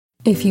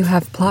If you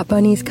have plot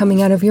bunnies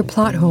coming out of your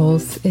plot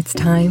holes, it's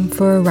time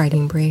for a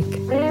writing break.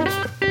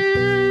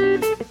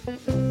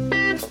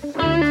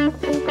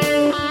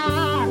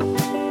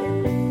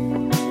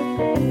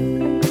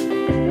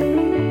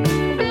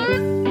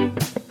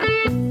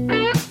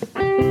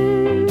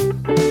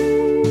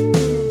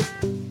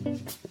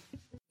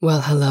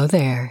 Well, hello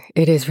there.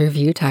 It is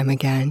review time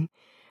again.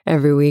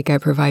 Every week I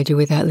provide you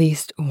with at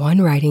least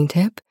one writing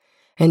tip,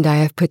 and I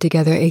have put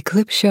together a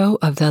clip show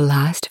of the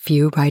last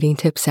few writing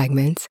tip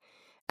segments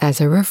as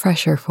a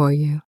refresher for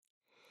you.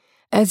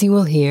 As you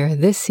will hear,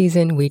 this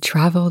season we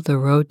traveled the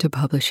road to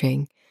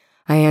publishing.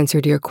 I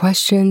answered your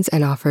questions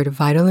and offered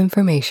vital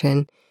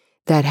information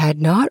that had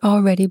not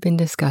already been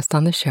discussed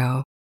on the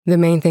show. The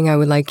main thing I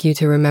would like you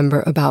to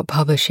remember about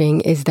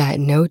publishing is that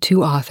no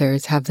two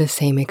authors have the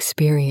same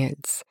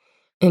experience.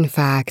 In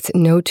fact,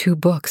 no two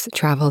books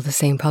travel the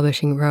same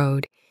publishing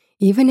road,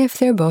 even if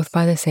they're both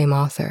by the same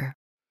author.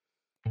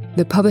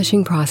 The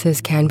publishing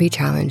process can be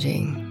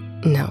challenging.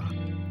 No,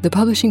 the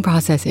publishing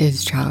process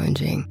is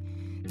challenging.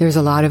 There's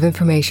a lot of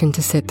information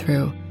to sit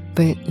through,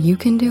 but you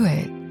can do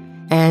it.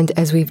 And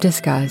as we've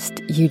discussed,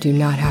 you do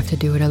not have to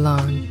do it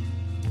alone.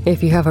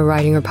 If you have a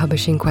writing or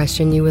publishing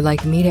question you would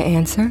like me to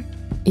answer,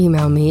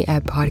 email me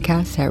at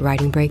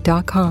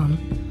podcast@writingbreak.com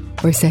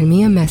or send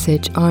me a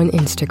message on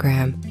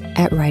Instagram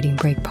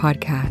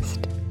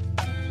 @WritingBreakPodcast.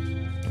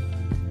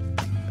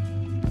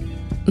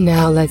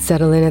 Now let's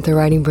settle in at the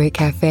Writing Break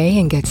Cafe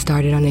and get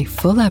started on a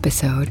full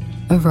episode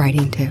of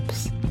Writing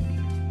Tips.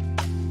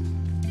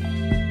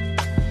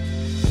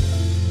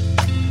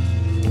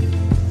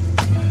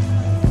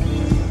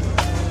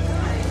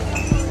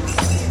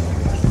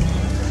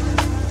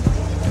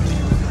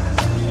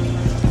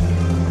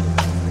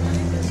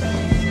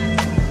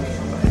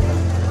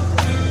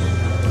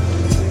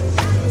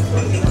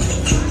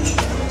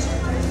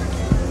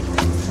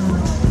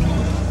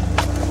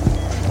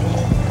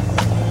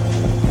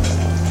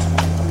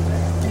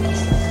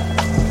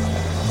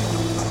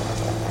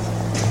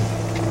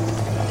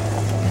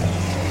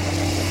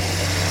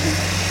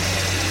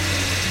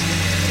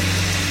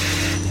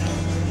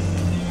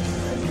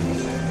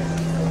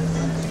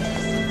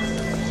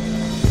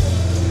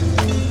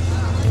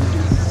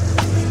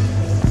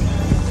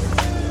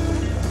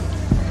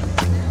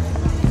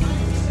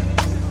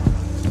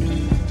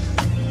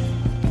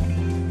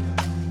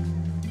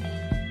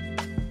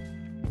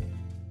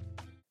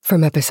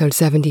 From episode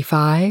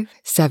 75,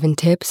 7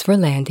 Tips for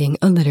Landing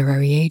a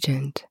Literary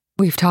Agent.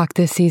 We've talked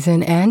this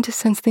season and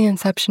since the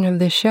inception of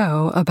this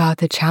show about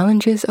the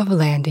challenges of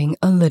landing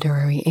a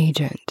literary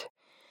agent.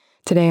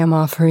 Today I'm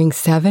offering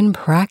 7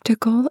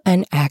 practical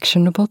and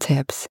actionable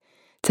tips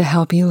to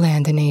help you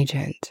land an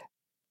agent.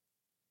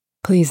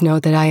 Please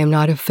note that I am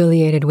not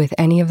affiliated with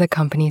any of the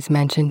companies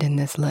mentioned in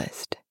this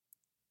list.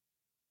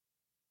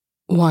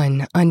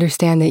 1.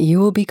 Understand that you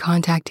will be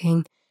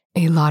contacting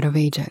a lot of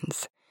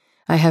agents.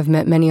 I have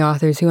met many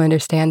authors who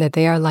understand that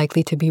they are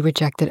likely to be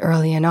rejected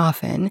early and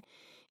often,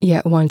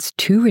 yet once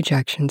 2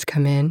 rejections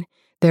come in,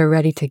 they're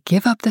ready to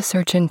give up the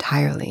search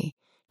entirely,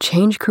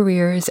 change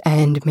careers,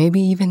 and maybe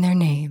even their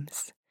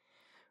names.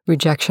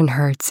 Rejection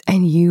hurts,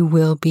 and you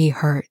will be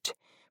hurt,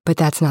 but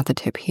that's not the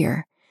tip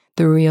here.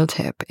 The real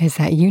tip is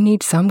that you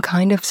need some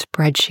kind of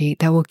spreadsheet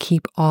that will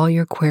keep all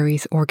your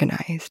queries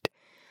organized.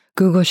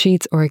 Google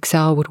Sheets or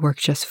Excel would work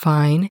just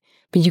fine,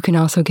 but you can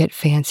also get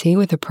fancy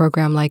with a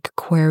program like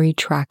Query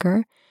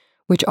Tracker,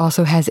 which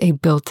also has a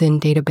built-in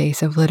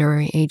database of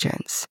literary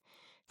agents.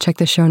 Check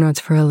the show notes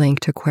for a link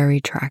to Query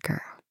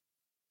Tracker.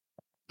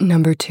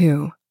 Number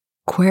 2,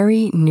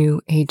 query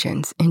new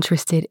agents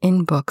interested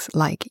in books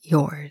like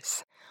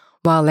yours.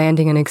 While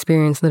landing an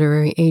experienced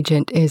literary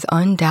agent is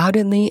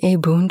undoubtedly a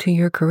boon to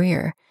your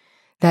career,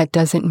 that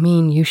doesn't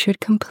mean you should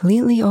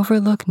completely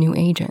overlook new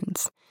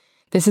agents.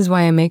 This is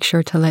why I make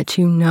sure to let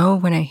you know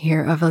when I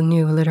hear of a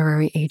new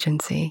literary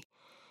agency.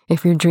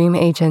 If your dream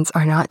agents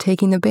are not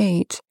taking the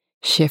bait,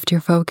 shift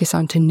your focus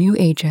onto new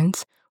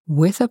agents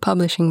with a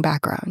publishing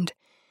background.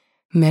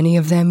 Many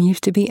of them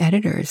used to be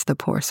editors, the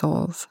poor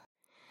souls.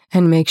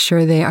 And make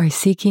sure they are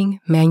seeking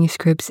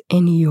manuscripts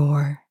in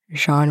your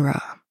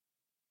genre.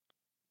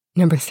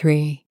 Number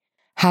 3,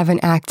 have an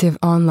active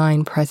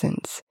online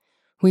presence.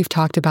 We've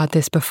talked about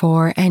this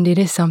before, and it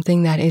is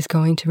something that is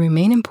going to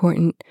remain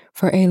important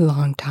for a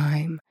long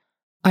time.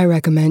 I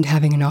recommend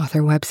having an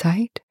author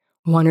website,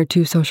 1 or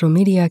 2 social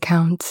media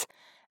accounts,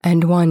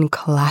 and 1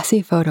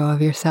 classy photo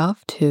of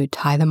yourself to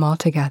tie them all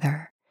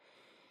together.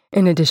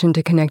 In addition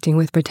to connecting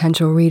with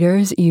potential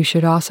readers, you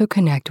should also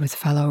connect with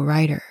fellow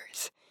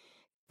writers.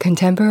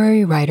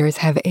 Contemporary writers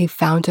have a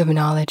fount of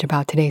knowledge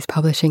about today's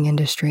publishing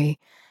industry,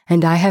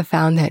 and I have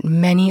found that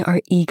many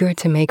are eager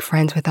to make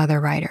friends with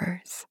other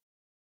writers.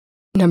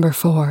 Number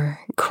 4,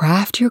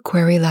 craft your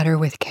query letter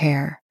with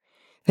care.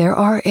 There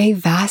are a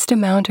vast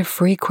amount of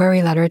free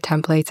query letter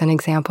templates and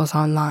examples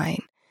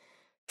online.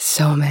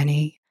 So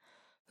many.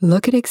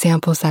 Look at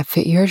examples that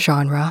fit your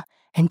genre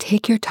and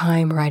take your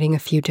time writing a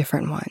few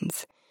different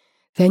ones.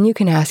 Then you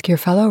can ask your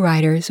fellow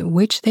writers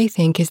which they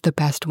think is the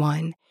best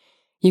one.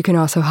 You can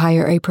also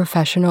hire a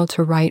professional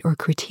to write or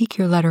critique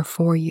your letter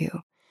for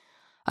you.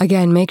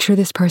 Again, make sure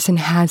this person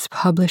has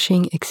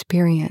publishing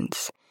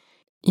experience.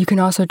 You can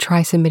also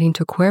try submitting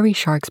to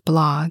QueryShark's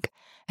blog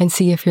and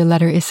see if your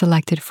letter is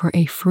selected for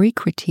a free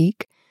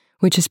critique,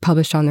 which is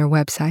published on their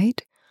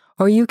website,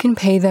 or you can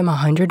pay them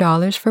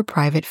 $100 for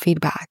private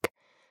feedback.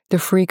 The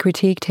free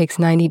critique takes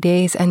 90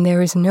 days and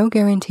there is no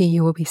guarantee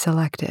you will be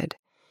selected.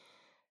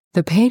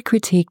 The paid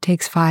critique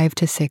takes 5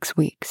 to 6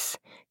 weeks.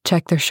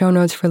 Check their show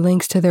notes for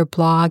links to their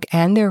blog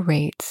and their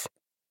rates.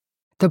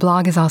 The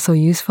blog is also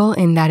useful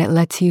in that it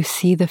lets you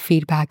see the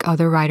feedback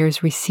other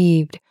writers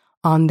received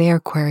on their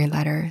query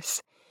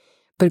letters.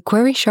 But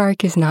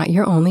QueryShark is not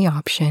your only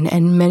option,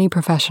 and many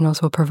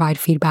professionals will provide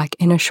feedback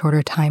in a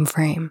shorter time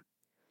frame.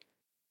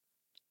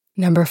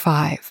 Number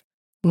 5.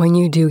 When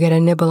you do get a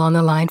nibble on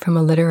the line from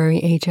a literary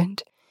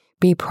agent,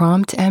 be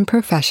prompt and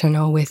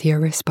professional with your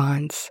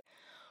response.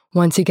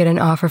 Once you get an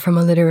offer from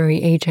a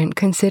literary agent,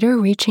 consider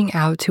reaching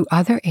out to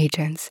other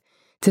agents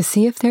to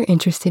see if they're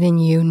interested in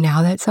you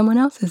now that someone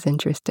else is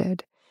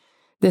interested.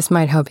 This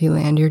might help you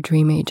land your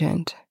dream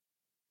agent.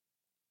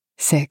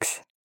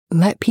 6.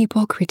 Let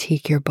people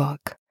critique your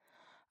book.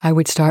 I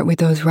would start with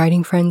those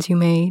writing friends you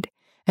made,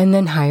 and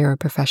then hire a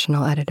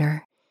professional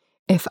editor.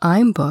 If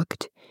I'm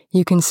booked,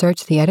 you can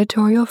search the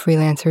editorial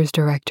freelancers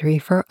directory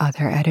for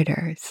other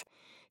editors.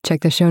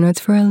 Check the show notes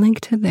for a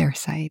link to their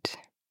site.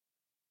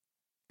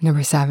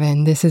 Number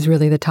 7, this is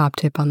really the top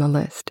tip on the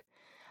list.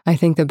 I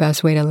think the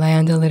best way to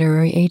land a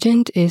literary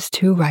agent is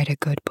to write a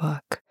good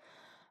book.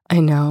 I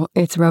know,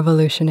 it's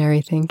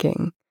revolutionary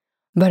thinking.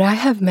 But I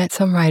have met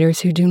some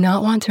writers who do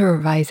not want to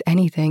revise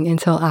anything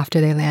until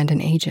after they land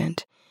an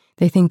agent.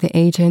 They think the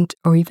agent,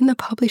 or even the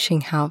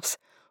publishing house,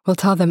 will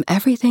tell them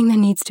everything that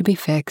needs to be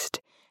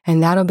fixed,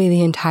 and that'll be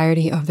the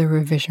entirety of the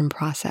revision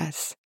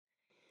process.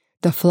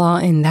 The flaw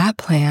in that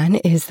plan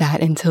is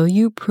that until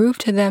you prove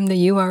to them that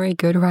you are a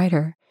good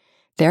writer,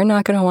 they're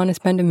not going to want to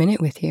spend a minute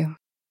with you.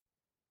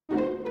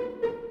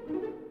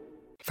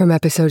 From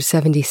episode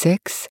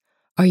 76,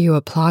 are you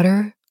a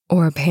plotter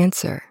or a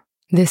pantser?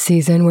 This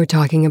season, we're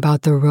talking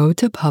about the road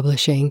to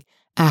publishing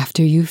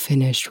after you've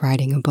finished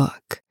writing a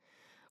book.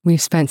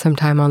 We've spent some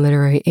time on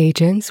literary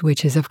agents,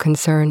 which is of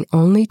concern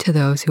only to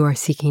those who are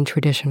seeking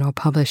traditional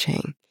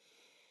publishing.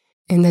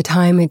 In the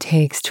time it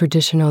takes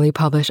traditionally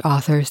published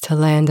authors to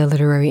land a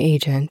literary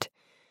agent,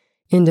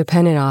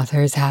 independent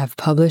authors have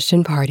published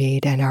and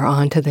partied and are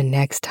on to the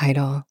next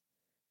title.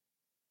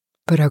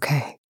 But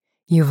okay,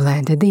 you've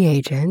landed the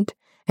agent,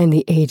 and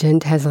the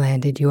agent has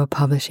landed you a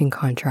publishing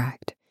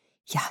contract.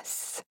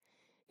 Yes.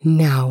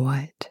 Now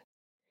what?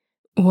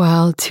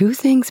 Well, 2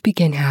 things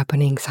begin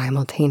happening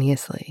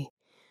simultaneously: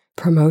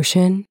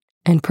 promotion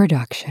and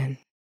production.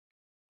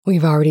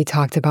 We've already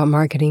talked about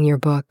marketing your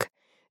book.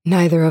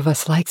 Neither of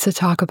us likes to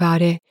talk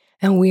about it,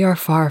 and we are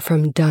far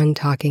from done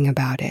talking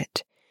about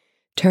it.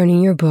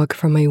 Turning your book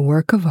from a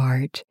work of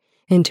art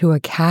into a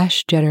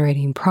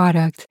cash-generating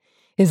product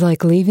is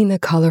like leaving the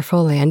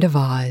colorful land of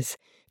Oz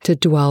to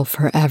dwell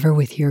forever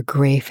with your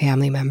gray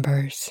family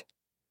members.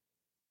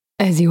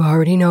 As you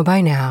already know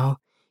by now,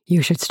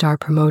 you should start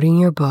promoting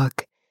your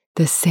book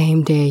the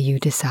same day you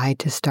decide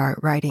to start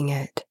writing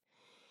it.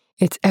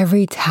 It's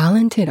every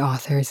talented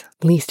author's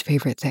least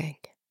favorite thing.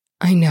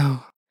 I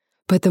know,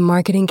 but the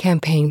marketing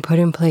campaign put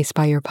in place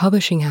by your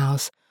publishing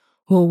house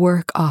will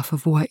work off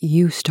of what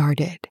you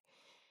started.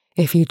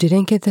 If you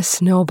didn't get the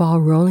snowball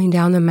rolling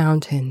down the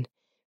mountain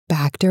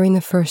back during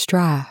the first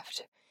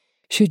draft,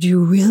 should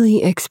you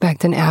really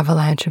expect an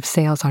avalanche of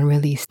sales on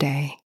release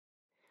day?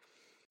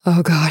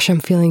 Oh gosh,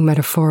 I'm feeling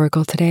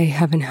metaphorical today,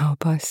 heaven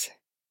help us.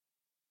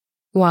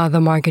 While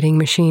the marketing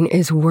machine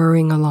is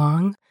whirring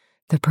along,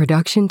 the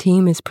production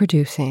team is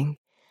producing.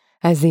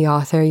 As the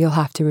author, you'll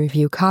have to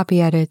review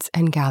copy edits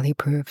and galley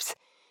proofs.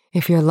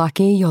 If you're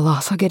lucky, you'll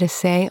also get a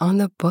say on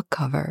the book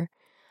cover.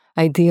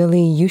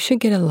 Ideally, you should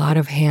get a lot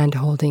of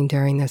hand-holding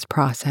during this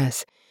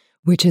process,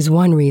 which is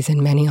one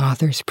reason many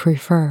authors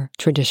prefer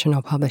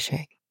traditional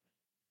publishing.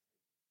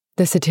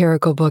 The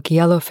satirical book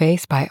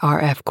Yellowface by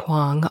R.F.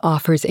 Kuang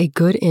offers a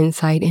good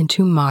insight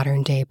into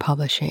modern-day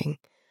publishing.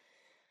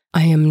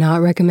 I am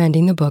not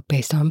recommending the book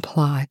based on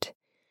plot.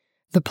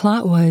 The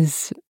plot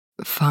was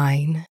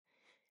fine.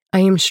 I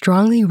am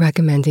strongly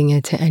recommending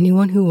it to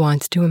anyone who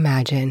wants to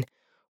imagine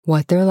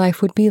what their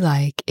life would be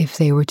like if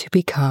they were to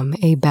become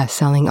a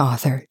best-selling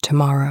author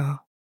tomorrow.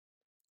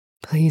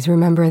 Please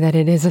remember that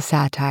it is a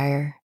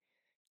satire.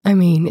 I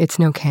mean, it's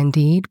no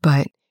Candide,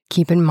 but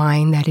keep in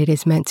mind that it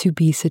is meant to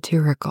be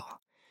satirical.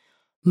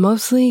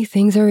 Mostly,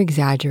 things are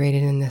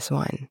exaggerated in this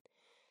one.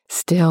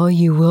 Still,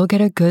 you will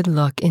get a good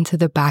look into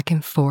the back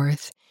and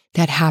forth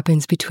that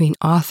happens between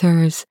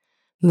authors,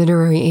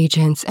 literary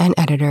agents, and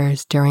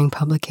editors during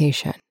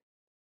publication.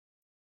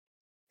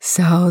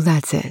 So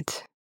that's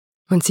it.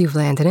 Once you've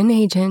landed an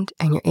agent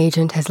and your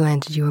agent has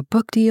landed you a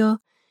book deal,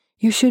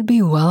 you should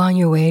be well on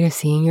your way to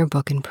seeing your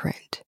book in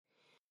print.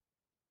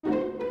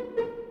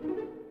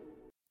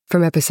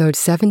 From episode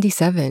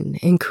 77,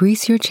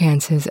 increase your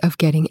chances of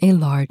getting a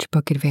large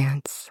book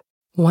advance.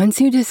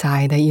 Once you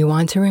decide that you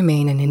want to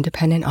remain an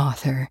independent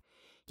author,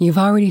 you've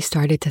already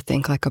started to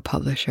think like a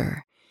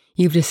publisher.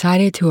 You've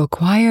decided to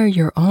acquire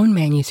your own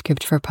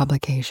manuscript for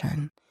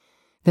publication.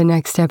 The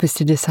next step is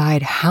to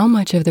decide how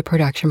much of the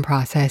production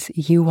process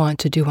you want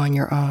to do on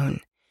your own.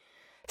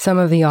 Some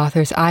of the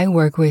authors I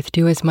work with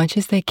do as much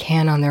as they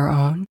can on their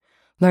own,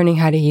 learning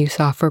how to use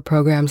software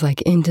programs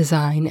like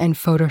InDesign and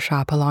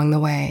Photoshop along the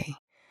way.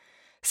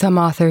 Some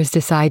authors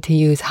decide to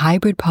use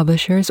hybrid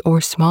publishers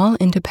or small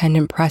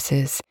independent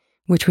presses,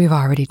 which we've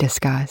already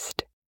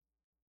discussed.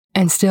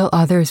 And still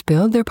others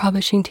build their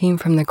publishing team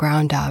from the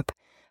ground up,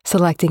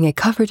 selecting a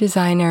cover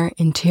designer,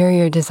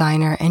 interior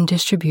designer, and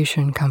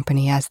distribution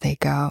company as they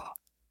go.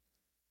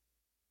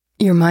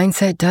 Your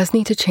mindset does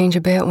need to change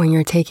a bit when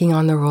you're taking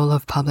on the role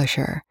of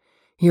publisher.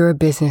 You're a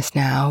business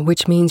now,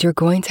 which means you're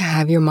going to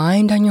have your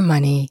mind on your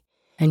money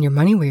and your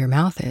money where your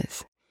mouth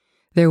is.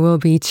 There will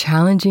be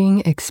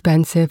challenging,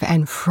 expensive,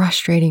 and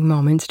frustrating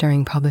moments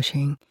during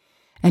publishing,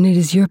 and it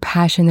is your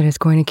passion that is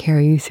going to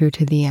carry you through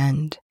to the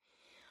end.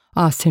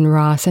 Austin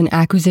Ross, an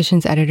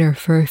acquisitions editor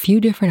for a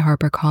few different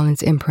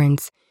HarperCollins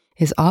imprints,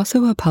 is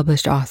also a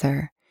published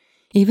author.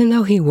 Even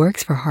though he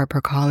works for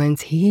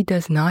HarperCollins, he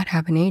does not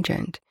have an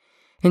agent.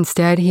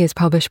 Instead, he is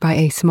published by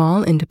a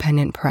small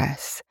independent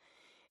press.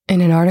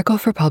 In an article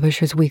for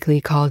Publishers Weekly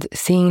called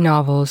Seeing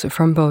Novels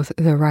from Both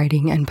the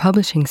Writing and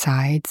Publishing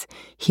Sides,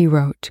 he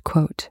wrote,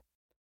 quote,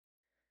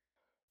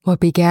 "What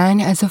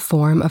began as a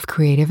form of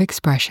creative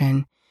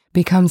expression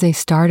becomes a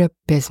startup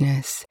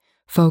business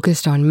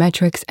focused on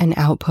metrics and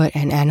output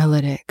and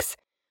analytics.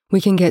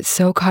 We can get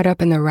so caught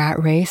up in the rat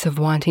race of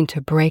wanting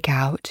to break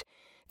out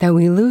that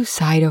we lose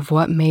sight of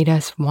what made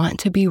us want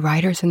to be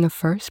writers in the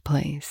first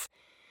place.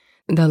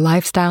 The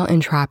lifestyle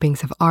and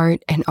trappings of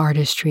art and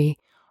artistry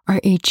are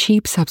a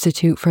cheap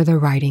substitute for the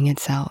writing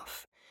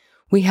itself.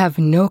 We have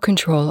no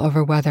control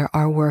over whether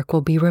our work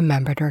will be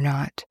remembered or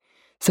not,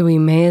 so we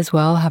may as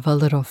well have a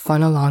little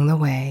fun along the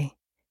way."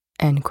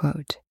 End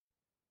quote.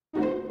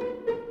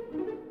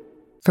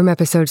 From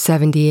episode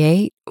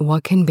 78,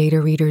 What Can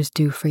Beta Readers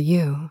Do For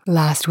You?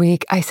 Last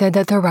week, I said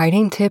that the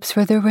writing tips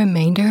for the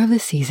remainder of the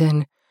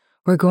season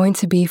were going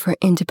to be for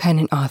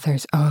independent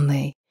authors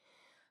only.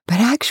 But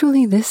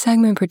actually, this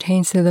segment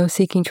pertains to those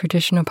seeking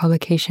traditional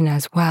publication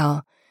as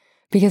well,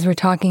 because we're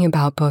talking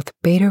about both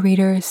beta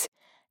readers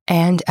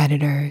and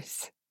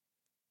editors.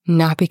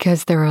 Not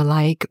because they're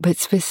alike, but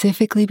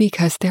specifically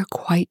because they're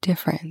quite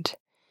different.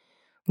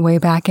 Way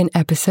back in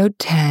episode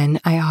 10,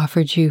 I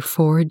offered you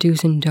 4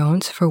 do's and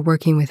don'ts for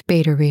working with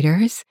beta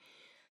readers,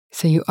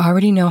 so you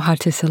already know how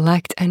to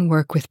select and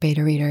work with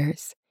beta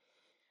readers.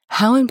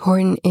 How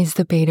important is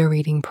the beta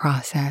reading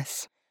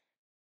process?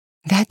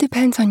 That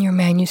depends on your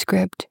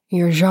manuscript,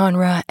 your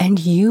genre, and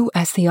you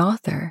as the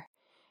author.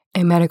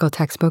 A medical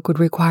textbook would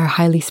require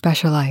highly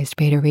specialized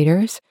beta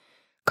readers,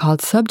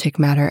 called subject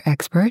matter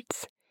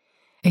experts.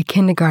 A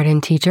kindergarten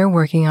teacher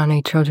working on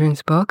a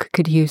children's book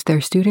could use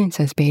their students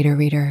as beta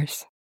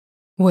readers.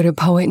 Would a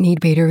poet need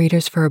beta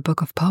readers for a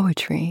book of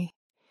poetry?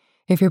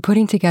 If you're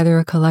putting together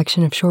a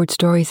collection of short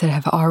stories that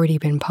have already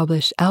been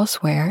published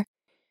elsewhere,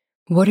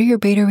 what are your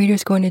beta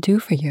readers going to do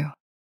for you?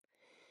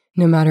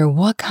 No matter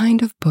what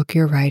kind of book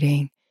you're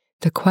writing,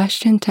 the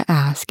question to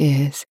ask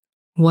is,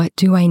 what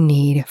do I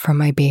need from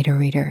my beta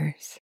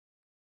readers?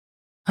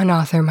 An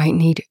author might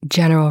need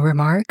general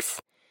remarks,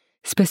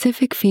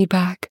 specific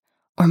feedback,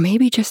 or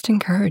maybe just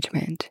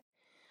encouragement.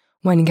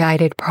 When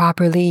guided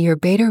properly, your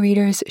beta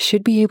readers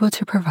should be able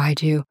to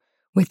provide you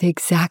with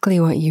exactly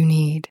what you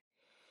need.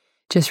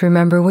 Just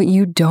remember what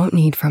you don't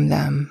need from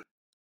them.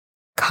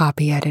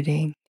 Copy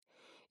editing.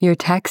 Your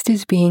text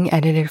is being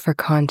edited for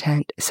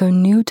content, so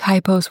new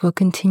typos will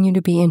continue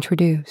to be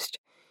introduced.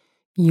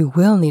 You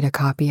will need a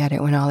copy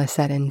edit when all is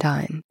said and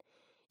done.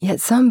 Yet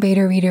some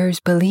beta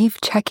readers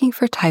believe checking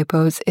for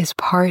typos is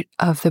part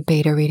of the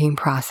beta reading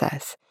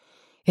process.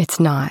 It's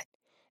not,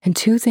 and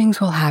 2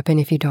 things will happen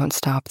if you don't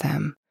stop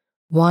them.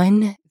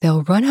 1,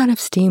 they'll run out of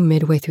steam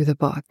midway through the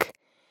book.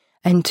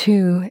 And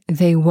 2,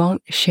 they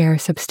won't share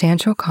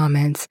substantial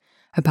comments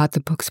about the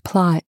book's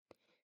plot,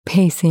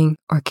 pacing,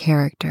 or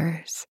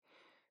characters.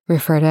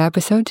 Refer to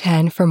episode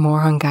 10 for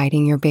more on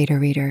guiding your beta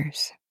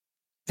readers.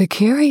 The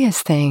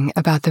curious thing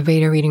about the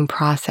beta reading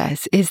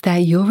process is that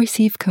you'll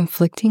receive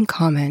conflicting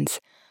comments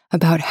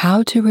about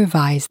how to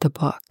revise the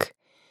book.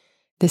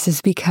 This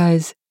is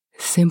because,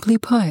 simply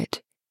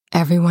put,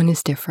 everyone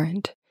is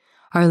different.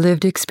 Our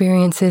lived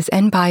experiences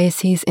and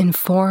biases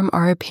inform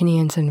our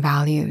opinions and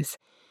values.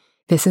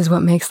 This is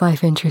what makes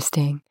life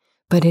interesting,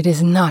 but it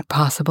is not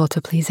possible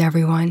to please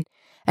everyone,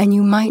 and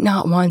you might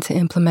not want to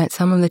implement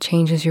some of the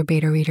changes your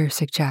beta readers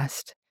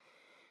suggest.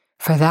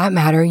 For that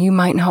matter, you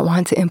might not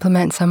want to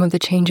implement some of the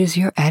changes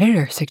your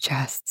editor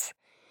suggests.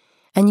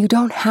 And you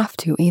don't have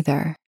to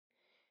either.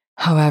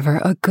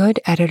 However, a good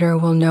editor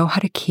will know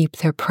how to keep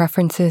their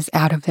preferences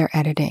out of their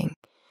editing.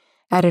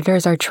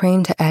 Editors are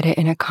trained to edit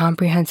in a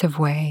comprehensive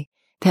way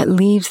that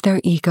leaves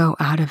their ego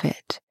out of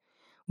it.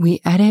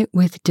 We edit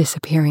with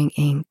disappearing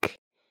ink.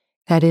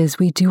 That is,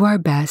 we do our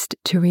best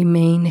to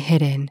remain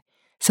hidden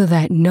so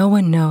that no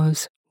one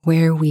knows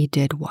where we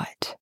did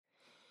what.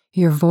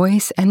 Your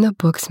voice and the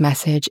book's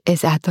message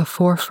is at the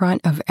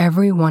forefront of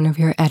every one of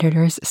your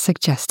editor's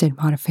suggested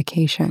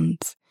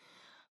modifications.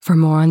 For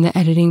more on the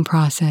editing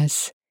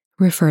process,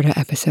 refer to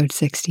episode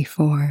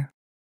 64.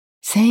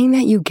 Saying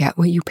that you get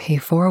what you pay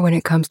for when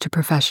it comes to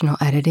professional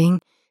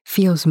editing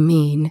feels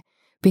mean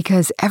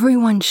because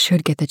everyone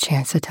should get the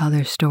chance to tell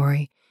their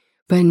story,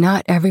 but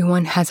not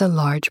everyone has a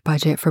large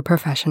budget for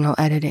professional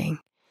editing.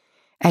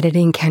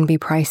 Editing can be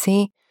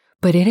pricey,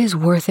 but it is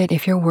worth it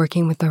if you're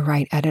working with the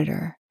right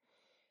editor.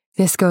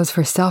 This goes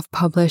for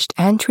self-published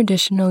and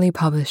traditionally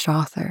published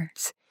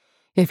authors.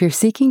 If you're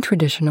seeking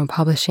traditional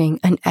publishing,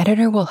 an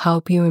editor will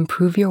help you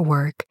improve your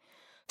work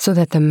so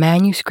that the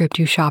manuscript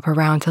you shop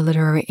around to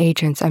literary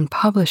agents and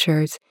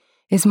publishers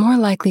is more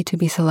likely to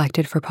be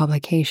selected for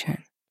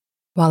publication.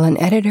 While an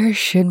editor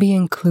should be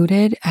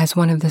included as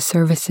one of the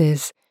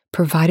services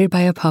provided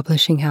by a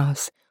publishing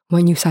house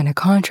when you sign a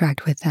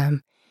contract with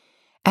them,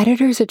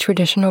 editors at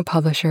traditional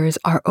publishers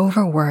are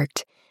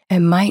overworked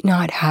and might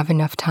not have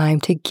enough time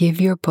to give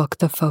your book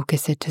the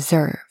focus it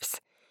deserves.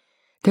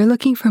 They're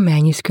looking for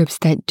manuscripts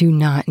that do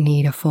not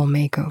need a full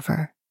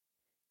makeover.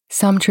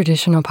 Some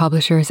traditional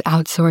publishers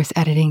outsource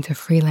editing to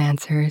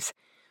freelancers,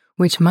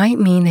 which might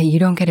mean that you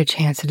don't get a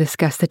chance to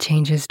discuss the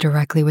changes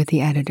directly with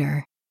the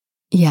editor.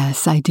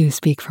 Yes, I do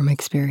speak from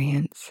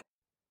experience.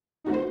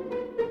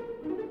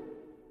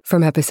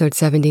 From episode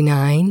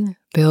 79,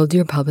 Build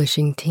Your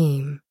Publishing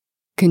Team.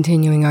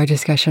 Continuing our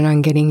discussion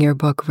on getting your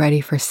book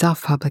ready for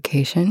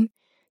self-publication,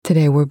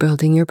 today we're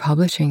building your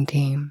publishing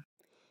team.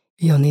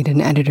 You'll need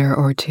an editor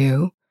or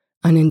two,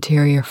 an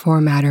interior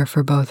formatter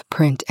for both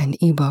print and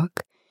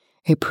ebook,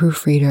 a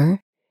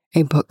proofreader,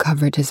 a book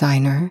cover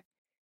designer,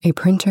 a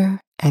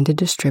printer, and a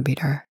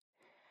distributor.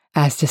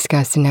 As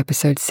discussed in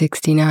episode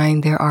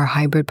 69, there are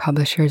hybrid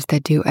publishers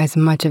that do as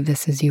much of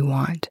this as you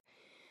want.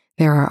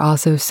 There are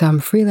also some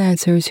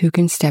freelancers who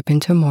can step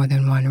into more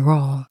than one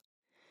role.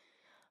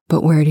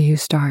 But where do you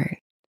start?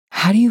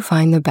 How do you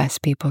find the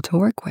best people to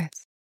work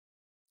with?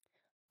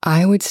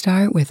 I would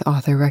start with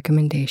author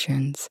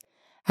recommendations.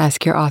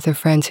 Ask your author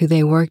friends who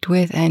they worked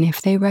with and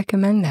if they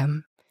recommend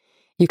them.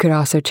 You could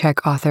also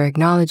check author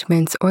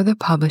acknowledgments or the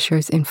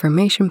publisher's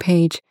information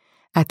page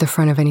at the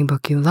front of any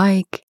book you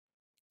like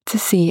to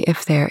see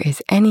if there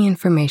is any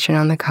information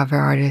on the cover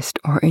artist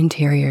or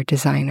interior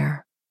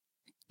designer.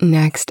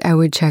 Next, I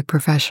would check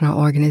professional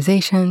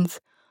organizations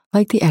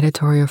like the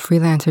Editorial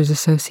Freelancers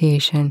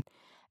Association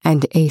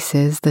and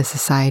ACES, the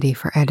Society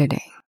for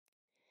Editing.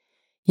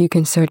 You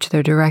can search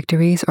their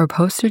directories or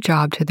post a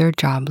job to their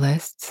job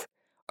lists,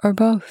 or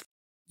both.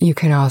 You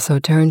can also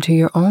turn to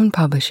your own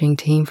publishing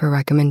team for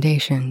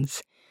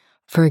recommendations.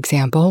 For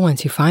example,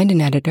 once you find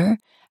an editor,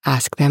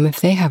 ask them if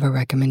they have a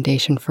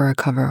recommendation for a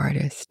cover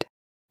artist.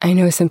 I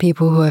know some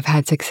people who have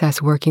had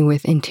success working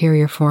with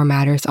interior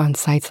formatters on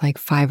sites like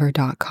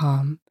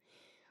Fiverr.com,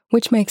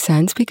 which makes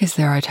sense because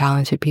there are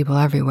talented people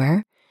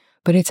everywhere,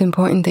 but it's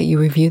important that you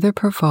review their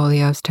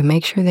portfolios to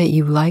make sure that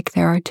you like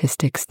their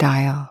artistic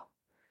style.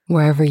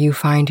 Wherever you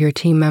find your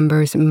team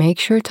members, make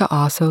sure to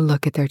also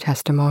look at their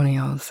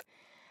testimonials.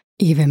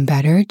 Even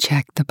better,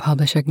 check the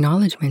published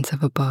acknowledgments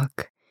of a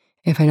book.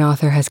 If an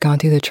author has gone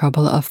through the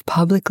trouble of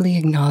publicly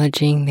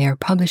acknowledging their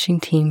publishing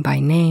team by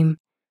name,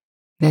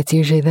 that's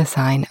usually the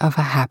sign of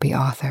a happy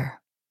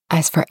author.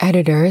 As for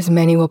editors,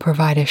 many will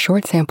provide a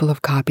short sample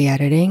of copy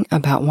editing,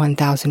 about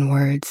 1,000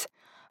 words.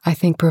 I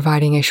think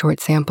providing a short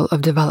sample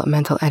of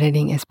developmental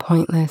editing is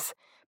pointless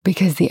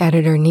because the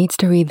editor needs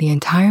to read the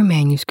entire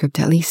manuscript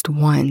at least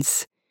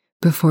once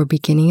before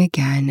beginning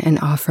again and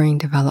offering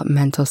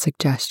developmental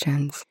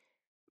suggestions.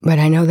 But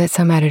I know that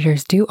some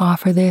editors do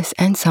offer this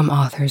and some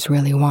authors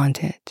really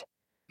want it.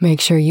 Make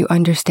sure you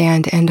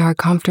understand and are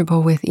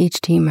comfortable with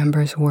each team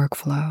member's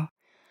workflow.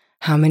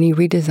 How many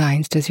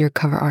redesigns does your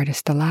cover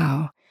artist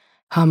allow?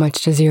 How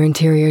much does your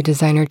interior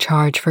designer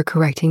charge for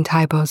correcting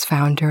typos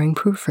found during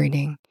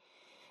proofreading?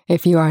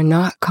 If you are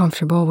not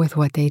comfortable with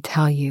what they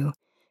tell you,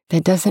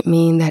 that doesn't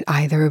mean that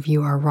either of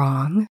you are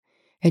wrong.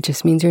 It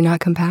just means you're not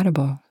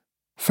compatible.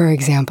 For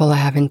example, I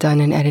haven't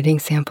done an editing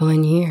sample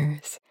in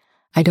years.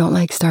 I don't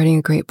like starting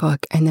a great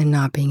book and then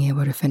not being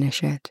able to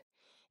finish it.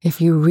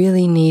 If you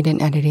really need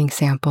an editing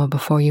sample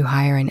before you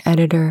hire an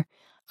editor,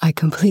 I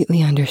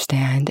completely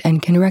understand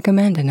and can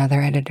recommend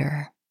another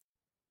editor.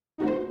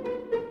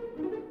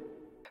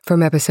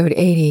 From episode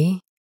 80,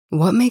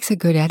 What Makes a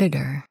Good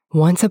Editor?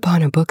 Once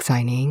upon a book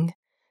signing,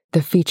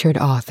 the featured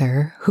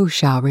author, who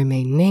shall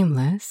remain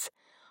nameless,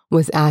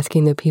 was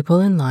asking the people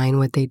in line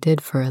what they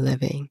did for a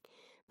living.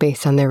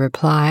 Based on their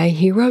reply,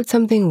 he wrote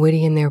something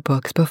witty in their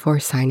books before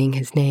signing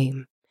his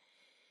name.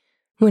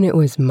 When it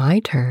was my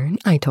turn,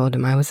 I told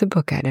him I was a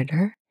book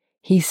editor.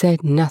 He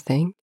said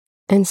nothing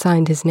and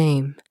signed his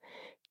name.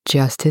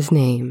 Just his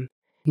name.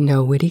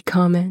 No witty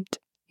comment,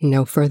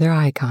 no further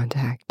eye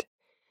contact.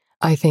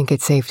 I think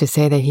it's safe to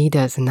say that he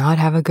does not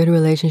have a good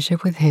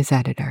relationship with his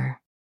editor.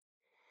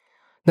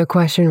 The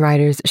question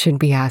writers should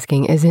be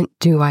asking isn't,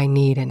 do I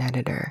need an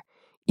editor?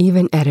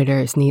 Even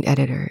editors need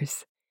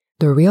editors.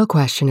 The real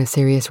question a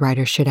serious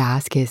writer should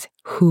ask is,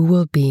 who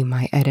will be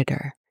my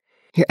editor?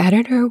 Your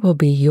editor will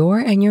be your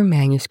and your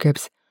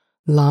manuscript's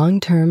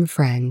long-term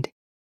friend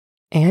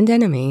and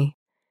enemy,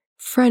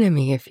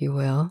 frenemy if you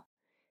will.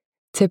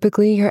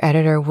 Typically, your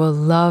editor will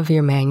love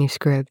your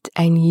manuscript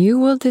and you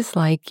will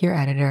dislike your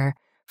editor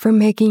for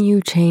making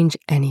you change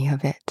any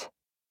of it.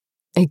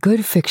 A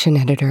good fiction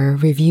editor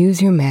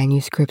reviews your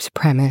manuscript's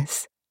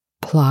premise,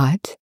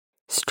 plot,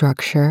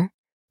 structure,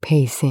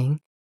 pacing,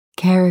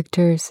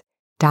 characters,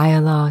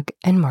 dialogue,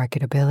 and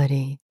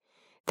marketability.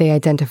 They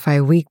identify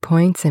weak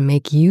points and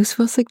make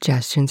useful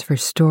suggestions for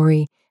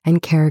story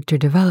and character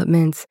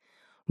developments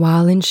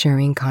while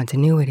ensuring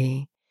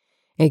continuity.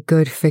 A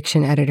good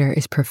fiction editor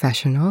is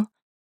professional,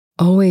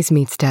 always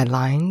meets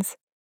deadlines,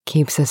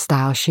 keeps a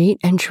style sheet,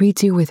 and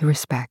treats you with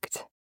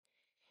respect.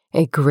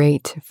 A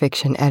great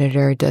fiction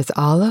editor does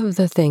all of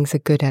the things a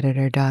good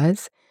editor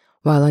does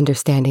while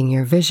understanding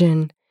your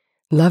vision,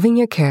 loving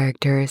your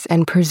characters,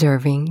 and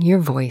preserving your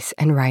voice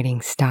and writing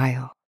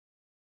style.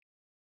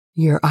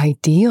 Your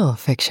ideal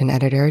fiction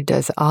editor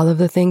does all of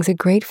the things a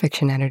great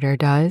fiction editor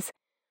does,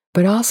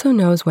 but also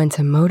knows when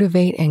to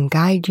motivate and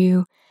guide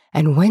you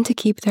and when to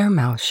keep their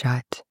mouth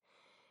shut.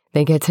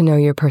 They get to know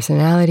your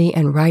personality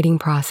and writing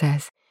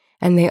process,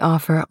 and they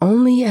offer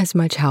only as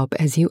much help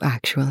as you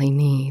actually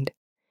need.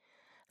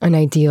 An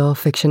ideal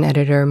fiction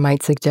editor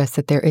might suggest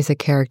that there is a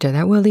character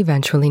that will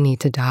eventually need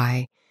to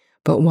die,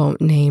 but won't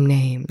name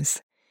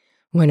names.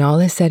 When all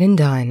is said and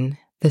done,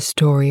 the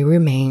story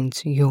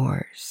remains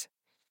yours.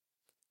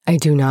 I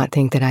do not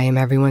think that I am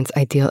everyone's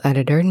ideal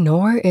editor,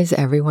 nor is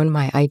everyone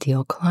my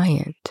ideal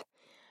client.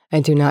 I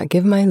do not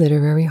give my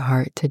literary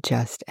heart to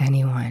just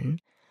anyone.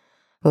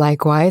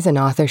 Likewise, an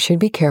author should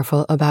be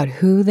careful about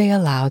who they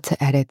allow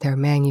to edit their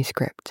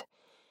manuscript.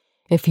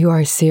 If you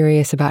are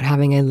serious about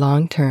having a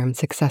long-term,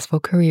 successful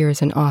career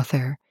as an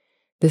author,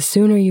 the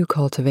sooner you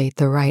cultivate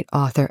the right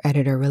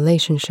author-editor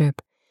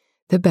relationship,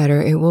 the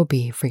better it will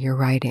be for your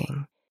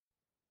writing.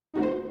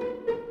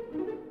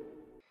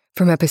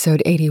 From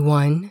episode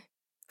 81,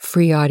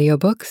 free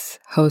audiobooks,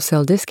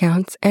 wholesale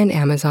discounts, and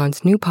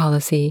Amazon's new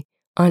policy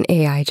on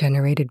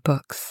AI-generated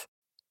books.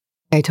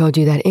 I told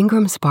you that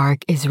Ingram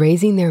Spark is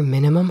raising their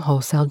minimum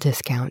wholesale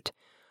discount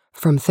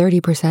from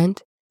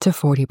 30% to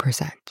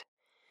 40%.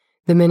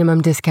 The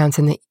minimum discounts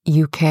in the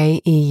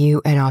UK, EU,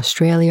 and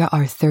Australia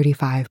are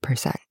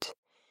 35%.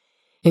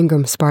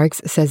 Ingram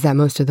Sparks says that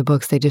most of the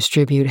books they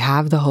distribute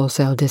have the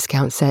wholesale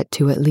discount set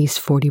to at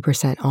least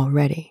 40%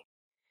 already.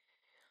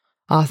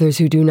 Authors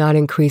who do not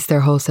increase their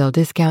wholesale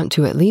discount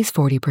to at least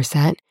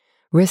 40%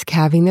 risk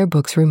having their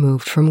books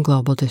removed from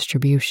global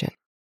distribution.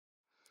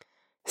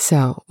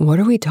 So, what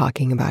are we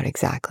talking about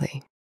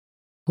exactly?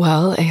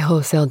 Well, a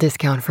wholesale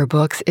discount for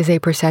books is a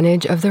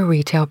percentage of the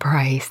retail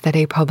price that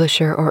a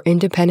publisher or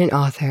independent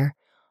author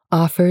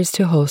offers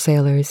to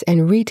wholesalers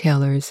and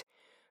retailers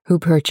who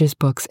purchase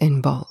books in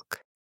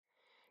bulk.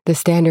 The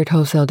standard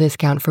wholesale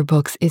discount for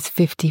books is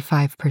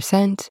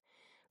 55%,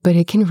 but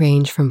it can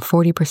range from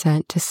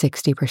 40% to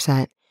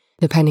 60%,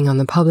 depending on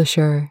the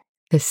publisher,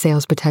 the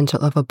sales potential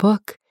of a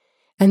book,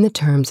 and the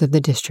terms of the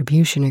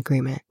distribution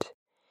agreement.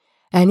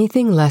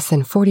 Anything less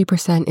than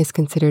 40% is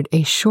considered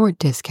a short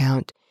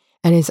discount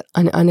and is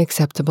an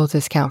unacceptable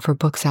discount for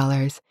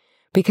booksellers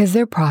because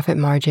their profit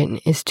margin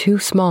is too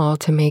small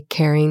to make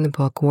carrying the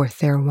book worth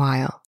their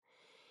while.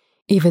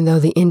 Even though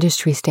the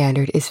industry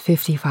standard is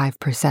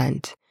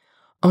 55%,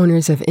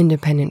 owners of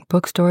independent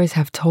bookstores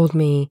have told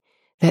me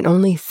that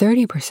only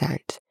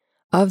 30%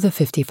 of the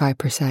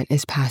 55%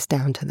 is passed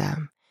down to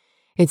them.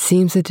 It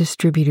seems the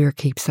distributor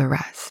keeps the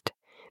rest.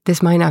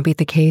 This might not be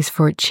the case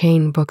for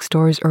chain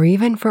bookstores or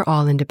even for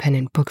all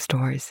independent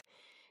bookstores.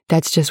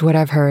 That's just what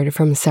I've heard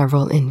from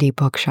several indie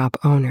bookshop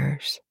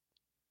owners.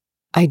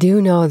 I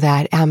do know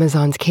that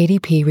Amazon's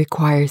KDP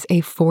requires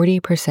a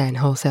 40%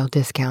 wholesale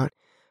discount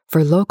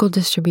for local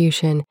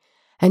distribution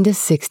and a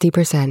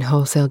 60%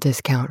 wholesale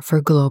discount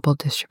for global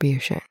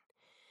distribution.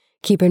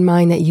 Keep in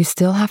mind that you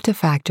still have to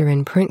factor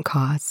in print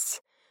costs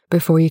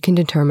before you can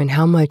determine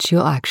how much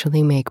you'll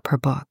actually make per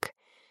book.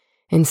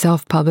 In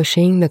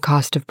self-publishing, the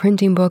cost of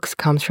printing books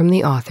comes from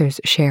the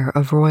author's share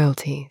of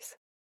royalties.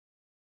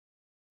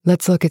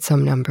 Let's look at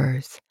some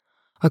numbers.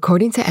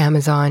 According to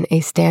Amazon, a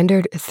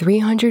standard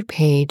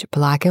 300-page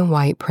black and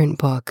white print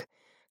book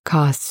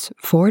costs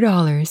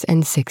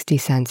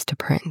 $4.60 to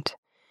print.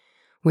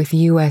 With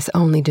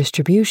US-only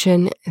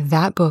distribution,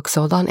 that book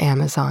sold on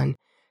Amazon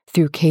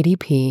through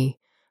KDP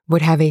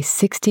would have a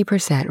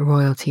 60%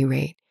 royalty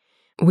rate,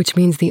 which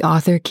means the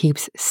author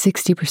keeps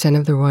 60%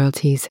 of the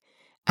royalties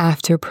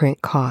after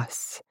print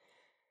costs.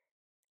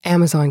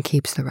 Amazon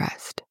keeps the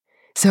rest.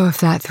 So if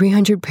that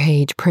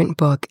 300-page print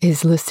book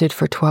is listed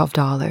for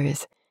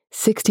 $12,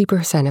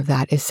 60% of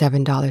that is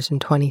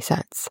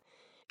 $7.20.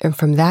 And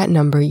from that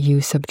number, you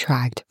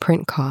subtract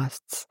print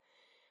costs,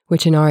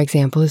 which in our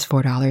example is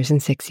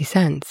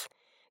 $4.60.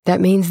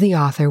 That means the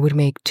author would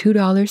make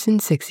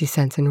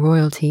 $2.60 in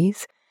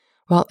royalties,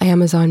 while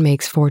Amazon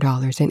makes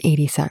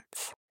 $4.80.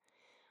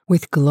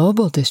 With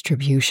global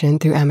distribution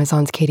through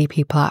Amazon's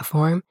KDP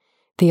platform,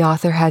 the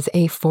author has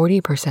a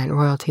 40%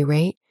 royalty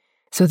rate,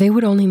 so they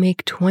would only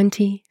make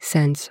 20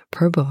 cents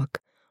per book,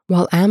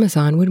 while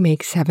Amazon would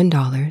make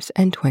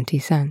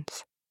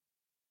 $7.20.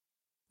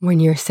 When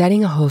you're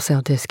setting a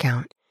wholesale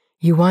discount,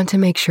 you want to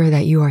make sure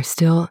that you are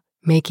still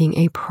making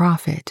a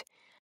profit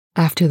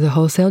after the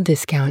wholesale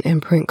discount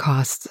and print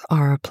costs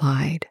are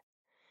applied.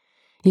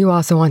 You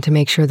also want to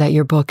make sure that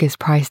your book is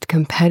priced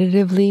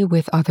competitively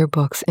with other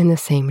books in the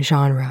same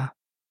genre.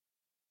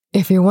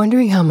 If you're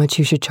wondering how much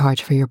you should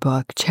charge for your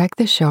book, check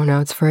the show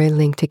notes for a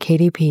link to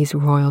KDP's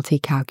royalty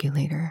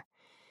calculator.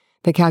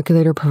 The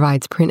calculator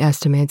provides print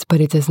estimates,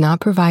 but it does not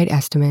provide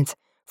estimates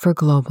for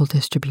global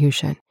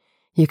distribution.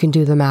 You can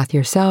do the math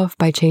yourself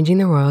by changing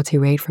the royalty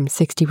rate from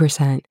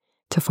 60%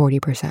 to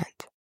 40%.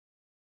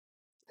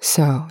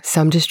 So,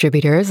 some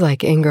distributors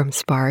like Ingram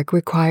Spark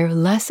require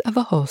less of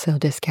a wholesale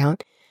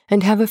discount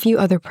and have a few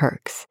other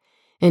perks.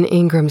 In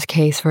Ingram's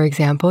case, for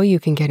example, you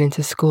can get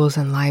into schools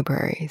and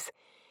libraries.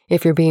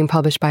 If you're being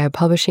published by a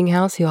publishing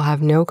house, you'll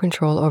have no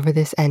control over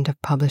this end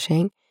of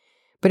publishing.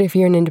 But if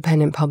you're an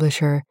independent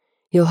publisher,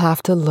 you'll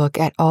have to look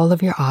at all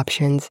of your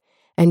options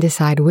and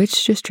decide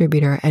which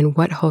distributor and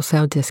what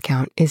wholesale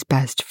discount is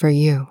best for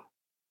you.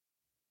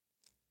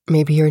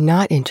 Maybe you're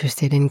not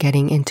interested in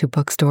getting into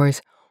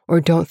bookstores or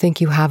don't think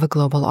you have a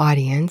global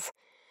audience,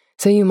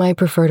 so you might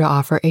prefer to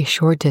offer a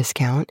short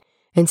discount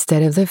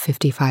instead of the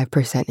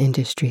 55%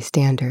 industry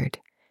standard.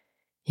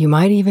 You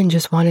might even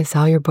just want to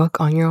sell your book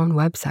on your own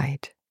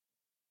website.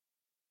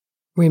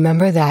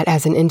 Remember that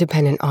as an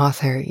independent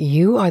author,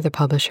 you are the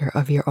publisher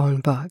of your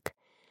own book.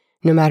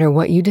 No matter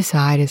what you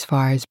decide as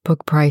far as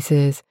book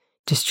prices,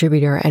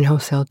 distributor, and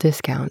wholesale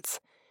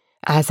discounts,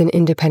 as an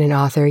independent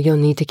author, you'll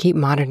need to keep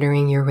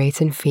monitoring your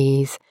rates and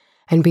fees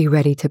and be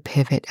ready to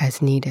pivot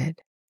as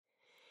needed.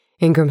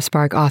 Ingram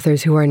Spark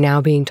authors who are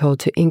now being told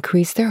to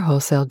increase their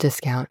wholesale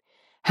discount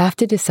have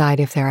to decide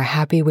if they are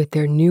happy with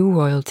their new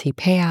royalty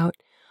payout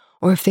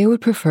or if they would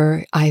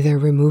prefer either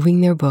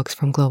removing their books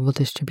from global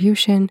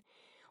distribution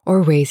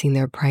or raising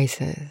their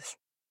prices.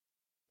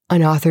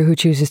 An author who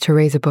chooses to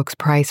raise a book's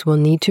price will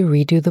need to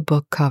redo the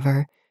book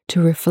cover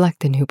to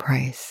reflect the new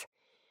price.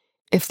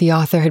 If the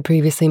author had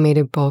previously made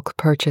a bulk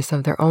purchase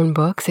of their own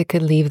books, it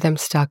could leave them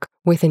stuck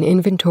with an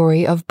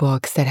inventory of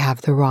books that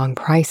have the wrong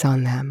price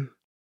on them.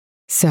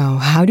 So,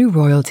 how do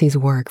royalties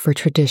work for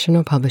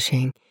traditional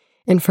publishing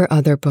and for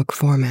other book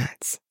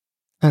formats?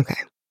 Okay,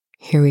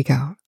 here we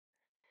go.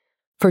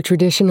 For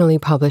traditionally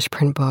published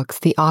print books,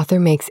 the author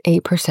makes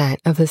 8%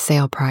 of the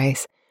sale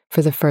price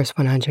for the first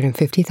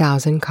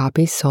 150,000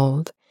 copies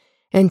sold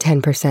and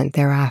 10%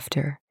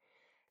 thereafter.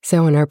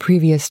 So in our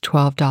previous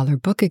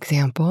 $12 book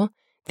example,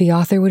 the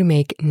author would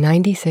make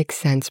 96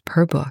 cents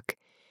per book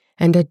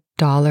and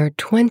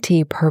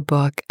 $1.20 per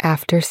book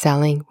after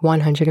selling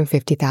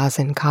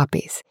 150,000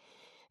 copies.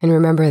 And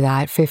remember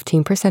that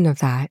 15% of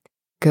that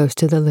goes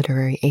to the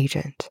literary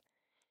agent.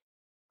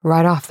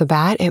 Right off the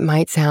bat, it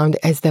might sound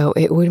as though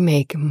it would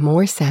make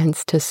more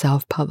sense to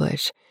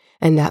self-publish,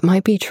 and that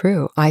might be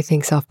true. I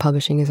think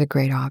self-publishing is a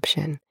great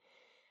option.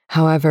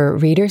 However,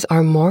 readers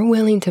are more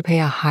willing to pay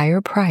a higher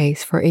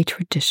price for a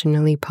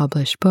traditionally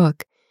published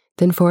book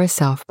than for a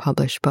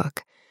self-published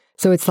book.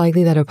 So it's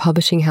likely that a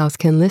publishing house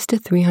can list a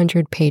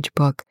 300-page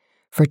book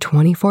for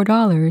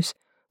 $24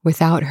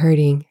 without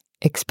hurting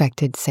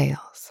expected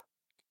sales.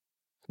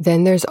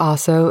 Then there's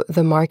also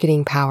the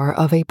marketing power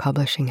of a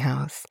publishing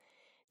house.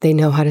 They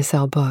know how to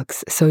sell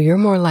books, so you're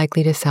more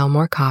likely to sell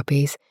more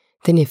copies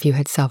than if you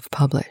had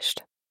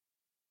self-published.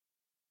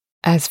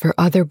 As for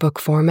other book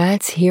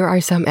formats, here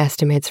are some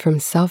estimates from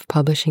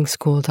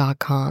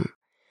selfpublishingschool.com.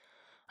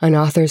 An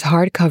author's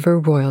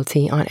hardcover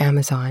royalty on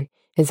Amazon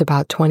is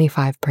about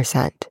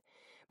 25%,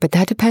 but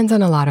that depends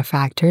on a lot of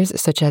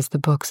factors such as the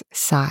book's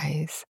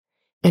size.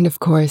 And of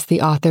course,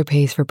 the author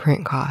pays for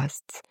print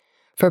costs.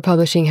 For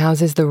publishing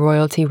houses, the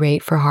royalty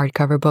rate for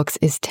hardcover books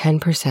is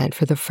 10%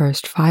 for the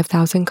first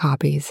 5,000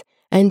 copies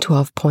and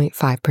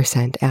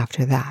 12.5%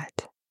 after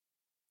that.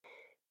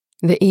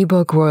 The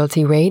ebook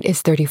royalty rate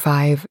is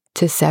 35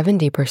 to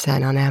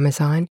 70% on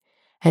Amazon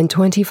and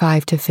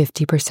 25 to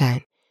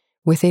 50%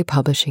 with a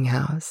publishing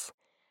house.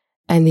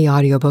 And the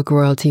audiobook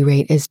royalty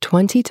rate is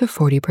 20 to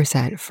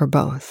 40% for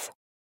both.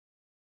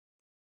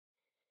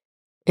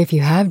 If you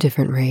have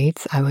different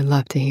rates, I would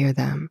love to hear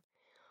them.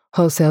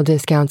 Wholesale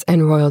discounts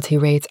and royalty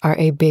rates are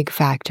a big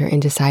factor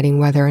in deciding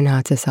whether or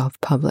not to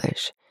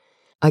self-publish.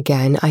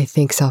 Again, I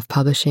think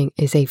self-publishing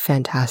is a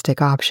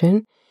fantastic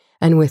option,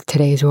 and with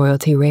today's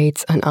royalty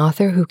rates, an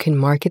author who can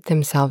market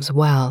themselves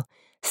well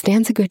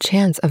stands a good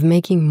chance of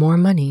making more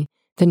money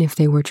than if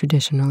they were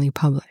traditionally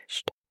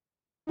published.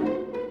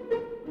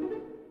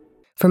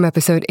 From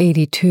episode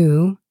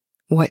 82,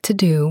 What to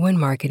Do When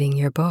Marketing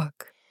Your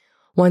Book.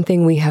 One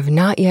thing we have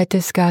not yet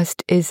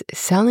discussed is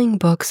selling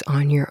books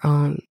on your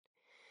own.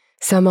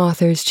 Some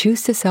authors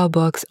choose to sell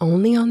books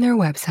only on their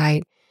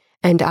website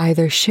and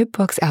either ship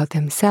books out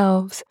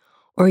themselves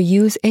or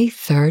use a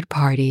third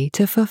party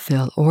to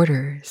fulfill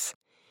orders.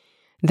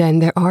 Then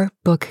there are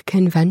book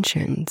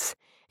conventions,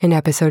 In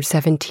episode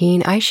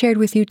 17, I shared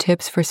with you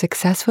tips for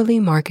successfully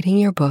marketing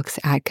your books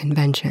at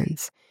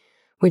conventions,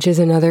 which is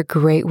another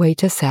great way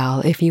to sell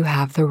if you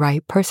have the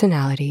right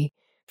personality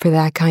for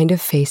that kind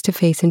of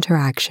face-to-face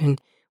interaction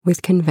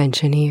with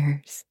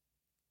conventioneers.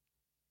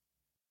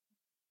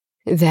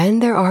 Then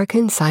there are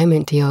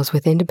consignment deals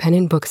with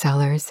independent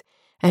booksellers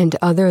and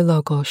other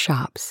local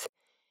shops.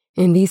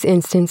 In these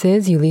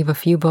instances, you leave a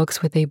few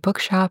books with a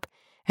bookshop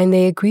and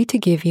they agree to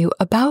give you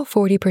about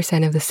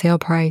 40% of the sale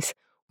price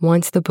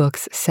once the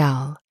books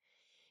sell.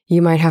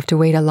 You might have to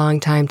wait a long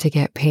time to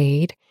get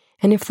paid,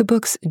 and if the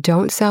books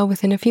don't sell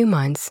within a few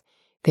months,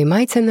 they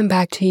might send them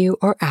back to you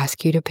or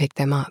ask you to pick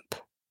them up.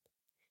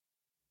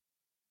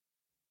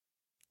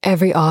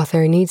 Every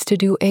author needs to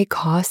do a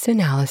cost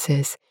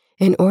analysis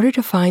in order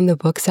to find the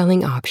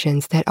book-selling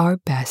options that are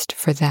best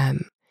for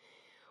them.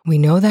 We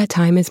know that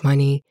time is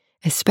money,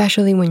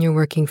 especially when you're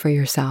working for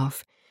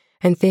yourself,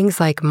 and things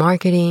like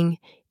marketing,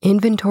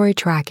 inventory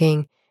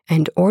tracking,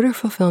 and order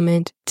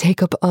fulfillment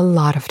take up a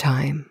lot of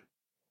time.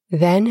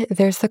 Then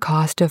there's the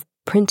cost of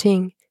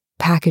printing,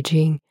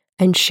 packaging,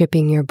 and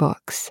shipping your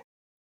books.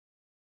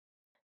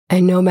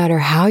 And no matter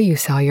how you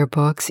sell your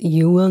books,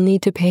 you will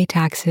need to pay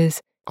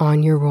taxes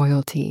on your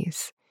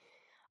royalties.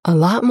 A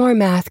lot more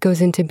math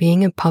goes into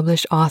being a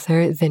published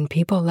author than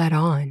people let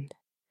on.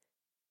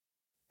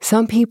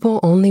 Some people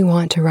only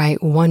want to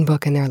write one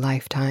book in their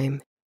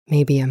lifetime,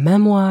 maybe a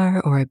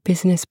memoir or a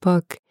business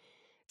book.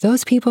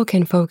 Those people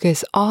can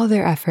focus all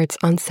their efforts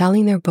on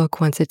selling their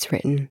book once it's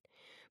written.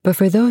 But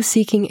for those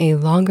seeking a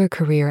longer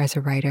career as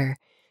a writer,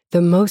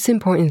 the most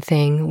important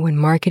thing when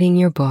marketing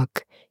your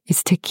book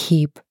is to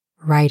keep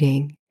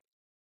writing.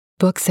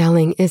 Book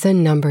selling is a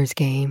numbers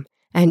game,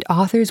 and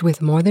authors with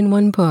more than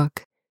one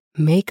book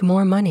make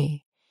more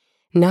money,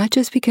 not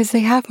just because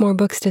they have more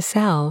books to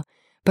sell,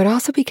 but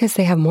also because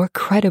they have more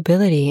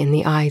credibility in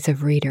the eyes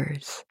of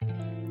readers.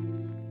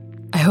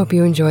 I hope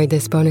you enjoyed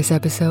this bonus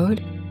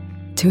episode.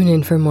 Tune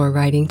in for more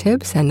writing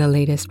tips and the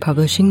latest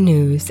publishing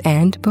news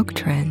and book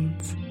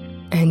trends.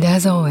 And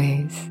as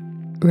always,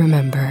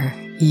 remember,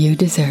 you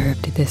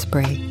deserved this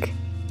break.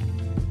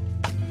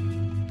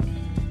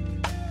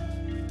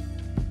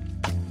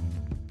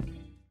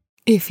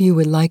 If you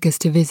would like us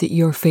to visit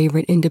your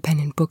favorite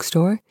independent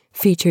bookstore,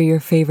 feature your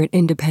favorite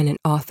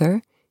independent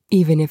author,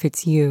 even if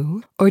it's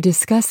you, or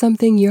discuss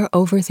something you're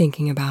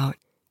overthinking about,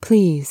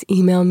 please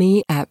email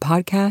me at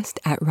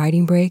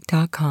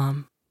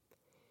podcast@writingbreak.com.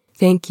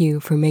 Thank you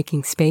for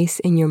making space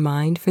in your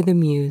mind for the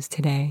muse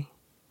today.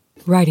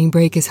 Writing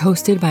Break is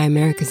hosted by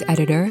America's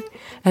Editor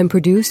and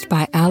produced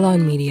by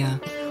Alon Media,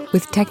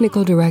 with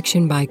technical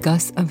direction by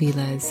Gus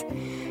Aviles.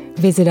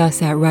 Visit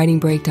us at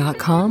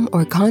writingbreak.com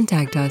or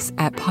contact us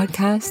at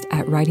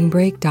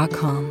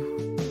podcast@writingbreak.com.